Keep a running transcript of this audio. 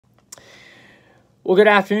Well, good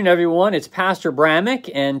afternoon, everyone. It's Pastor Brammick,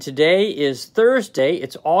 and today is Thursday.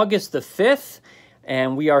 It's August the 5th,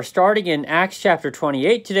 and we are starting in Acts chapter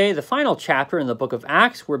 28 today, the final chapter in the book of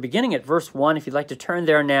Acts. We're beginning at verse 1, if you'd like to turn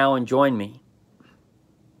there now and join me.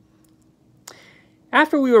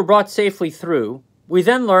 After we were brought safely through, we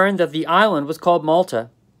then learned that the island was called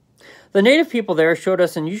Malta. The native people there showed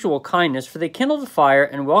us unusual kindness, for they kindled a fire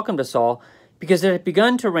and welcomed us all, because it had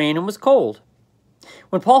begun to rain and was cold.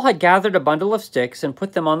 When Paul had gathered a bundle of sticks and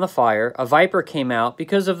put them on the fire, a viper came out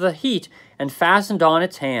because of the heat and fastened on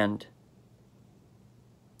its hand.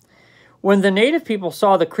 When the native people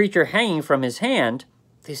saw the creature hanging from his hand,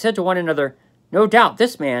 they said to one another, "No doubt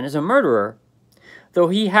this man is a murderer. Though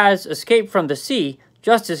he has escaped from the sea,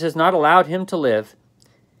 justice has not allowed him to live."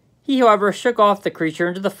 He, however, shook off the creature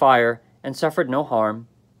into the fire and suffered no harm.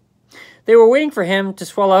 They were waiting for him to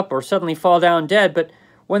swell up or suddenly fall down dead, but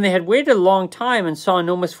when they had waited a long time and saw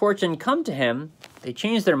no misfortune come to him, they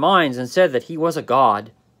changed their minds and said that he was a god.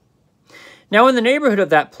 Now in the neighborhood of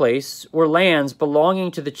that place were lands belonging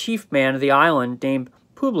to the chief man of the island named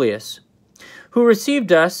Publius, who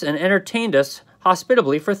received us and entertained us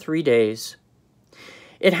hospitably for 3 days.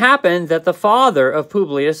 It happened that the father of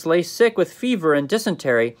Publius lay sick with fever and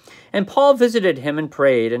dysentery, and Paul visited him and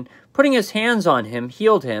prayed, and putting his hands on him,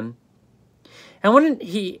 healed him. And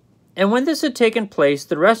when this had taken place,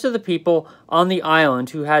 the rest of the people on the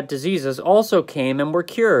island who had diseases also came and were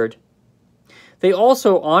cured. They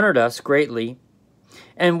also honored us greatly.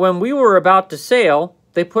 And when we were about to sail,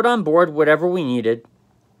 they put on board whatever we needed.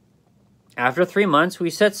 After 3 months, we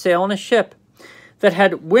set sail in a ship that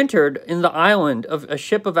had wintered in the island, of a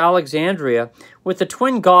ship of Alexandria, with the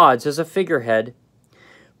twin gods as a figurehead.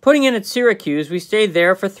 Putting in at Syracuse, we stayed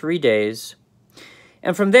there for 3 days.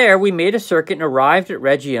 And from there we made a circuit and arrived at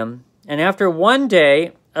Rhegium. And after 1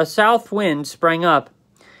 day, a south wind sprang up.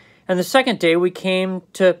 And the second day we came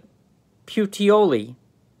to Puteoli.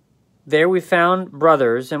 There we found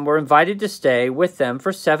brothers and were invited to stay with them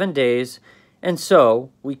for 7 days. And so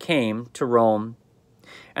we came to Rome.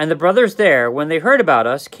 And the brothers there, when they heard about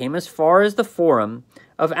us, came as far as the Forum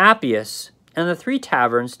of Appius and the 3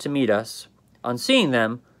 taverns to meet us. On seeing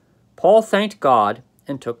them, Paul thanked God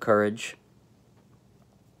and took courage.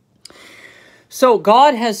 So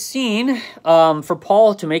God has seen for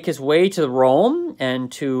Paul to make his way to Rome and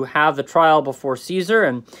to have the trial before Caesar.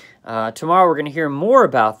 And tomorrow we're going to hear more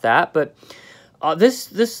about that. But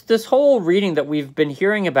this whole reading that we've been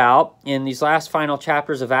hearing about in these last final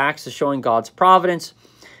chapters of Acts is showing God's providence.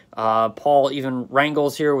 Paul even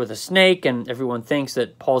wrangles here with a snake, and everyone thinks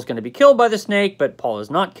that Paul's going to be killed by the snake, but Paul is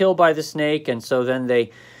not killed by the snake. And so then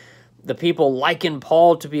the people liken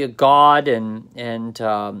Paul to be a god, and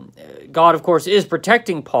God, of course, is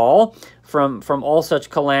protecting Paul from all such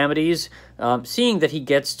calamities, seeing that he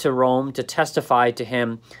gets to Rome to testify to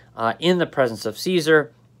him in the presence of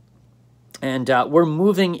Caesar. And we're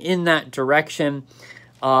moving in that direction.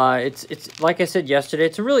 It's like I said yesterday,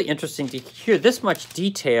 it's really interesting to hear this much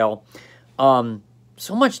detail,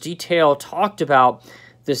 so much detail talked about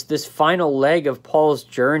this final leg of Paul's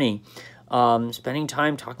journey. Spending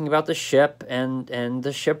time talking about the ship and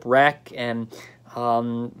the shipwreck, and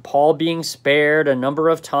Paul being spared a number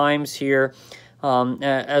of times here.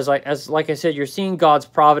 As like I said, you're seeing God's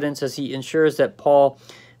providence as he ensures that Paul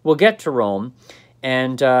will get to Rome.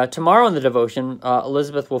 And tomorrow in the devotion,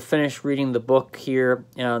 Elizabeth will finish reading the book here,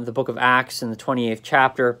 the book of Acts in the 28th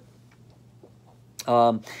chapter,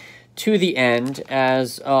 to the end,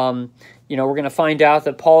 as we're going to find out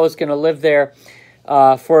that Paul is going to live there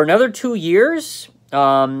for another 2 years,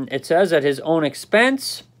 it says, at his own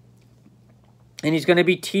expense. And he's going to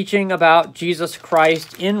be teaching about Jesus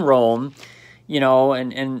Christ in Rome,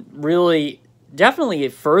 and really definitely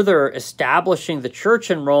further establishing the church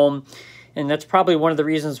in Rome. And that's probably one of the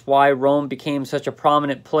reasons why Rome became such a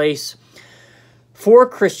prominent place for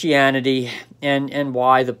Christianity, and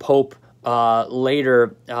why the Pope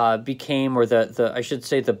later became, or I should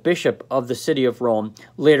say the bishop of the city of Rome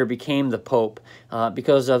later became the Pope,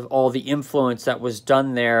 because of all the influence that was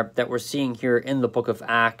done there that we're seeing here in the book of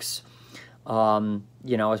Acts,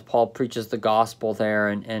 as Paul preaches the gospel there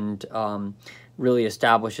and really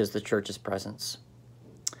establishes the church's presence.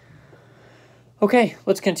 Okay,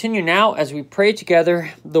 let's continue now as we pray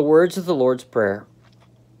together the words of the Lord's Prayer.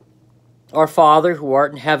 Our Father, who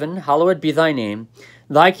art in heaven, hallowed be thy name.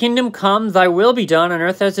 Thy kingdom come, thy will be done on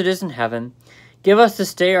earth as it is in heaven. Give us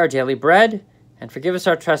this day our daily bread, and forgive us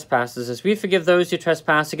our trespasses, as we forgive those who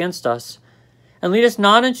trespass against us. And lead us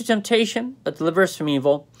not into temptation, but deliver us from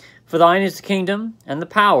evil. For thine is the kingdom, and the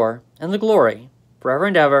power, and the glory, forever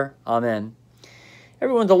and ever. Amen.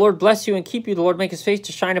 Everyone, the Lord bless you and keep you. The Lord make his face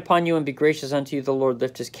to shine upon you and be gracious unto you. The Lord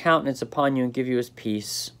lift his countenance upon you and give you his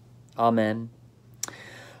peace. Amen.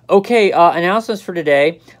 Okay, announcements for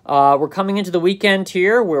today. We're coming into the weekend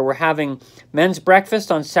here where we're having men's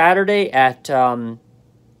breakfast on Saturday at 8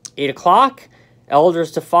 o'clock.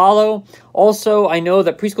 Elders to follow. Also, I know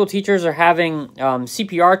that preschool teachers are having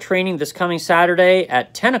CPR training this coming Saturday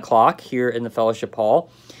at 10 o'clock here in the Fellowship Hall.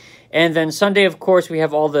 And then Sunday, of course, we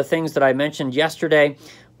have all the things that I mentioned yesterday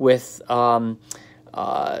with the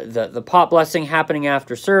pot blessing happening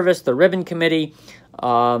after service, the ribbon committee,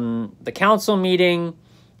 the council meeting,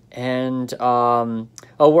 and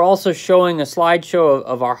we're also showing a slideshow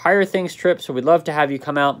of our Higher Things trip, so we'd love to have you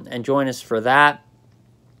come out and join us for that.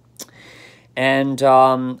 And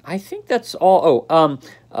I think that's all.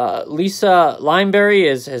 Lisa Lineberry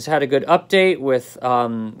has had a good update with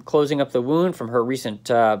closing up the wound from her recent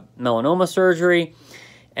melanoma surgery.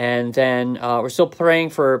 And then we're still praying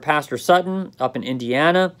for Pastor Sutton up in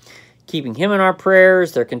Indiana, keeping him in our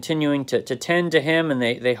prayers. They're continuing to tend to him, and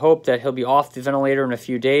they hope that he'll be off the ventilator in a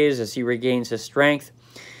few days as he regains his strength.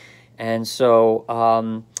 And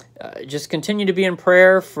so just continue to be in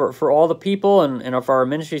prayer for all the people and of our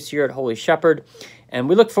ministries here at Holy Shepherd. And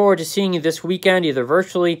we look forward to seeing you this weekend, either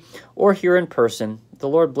virtually or here in person. The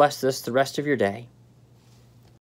Lord bless this the rest of your day.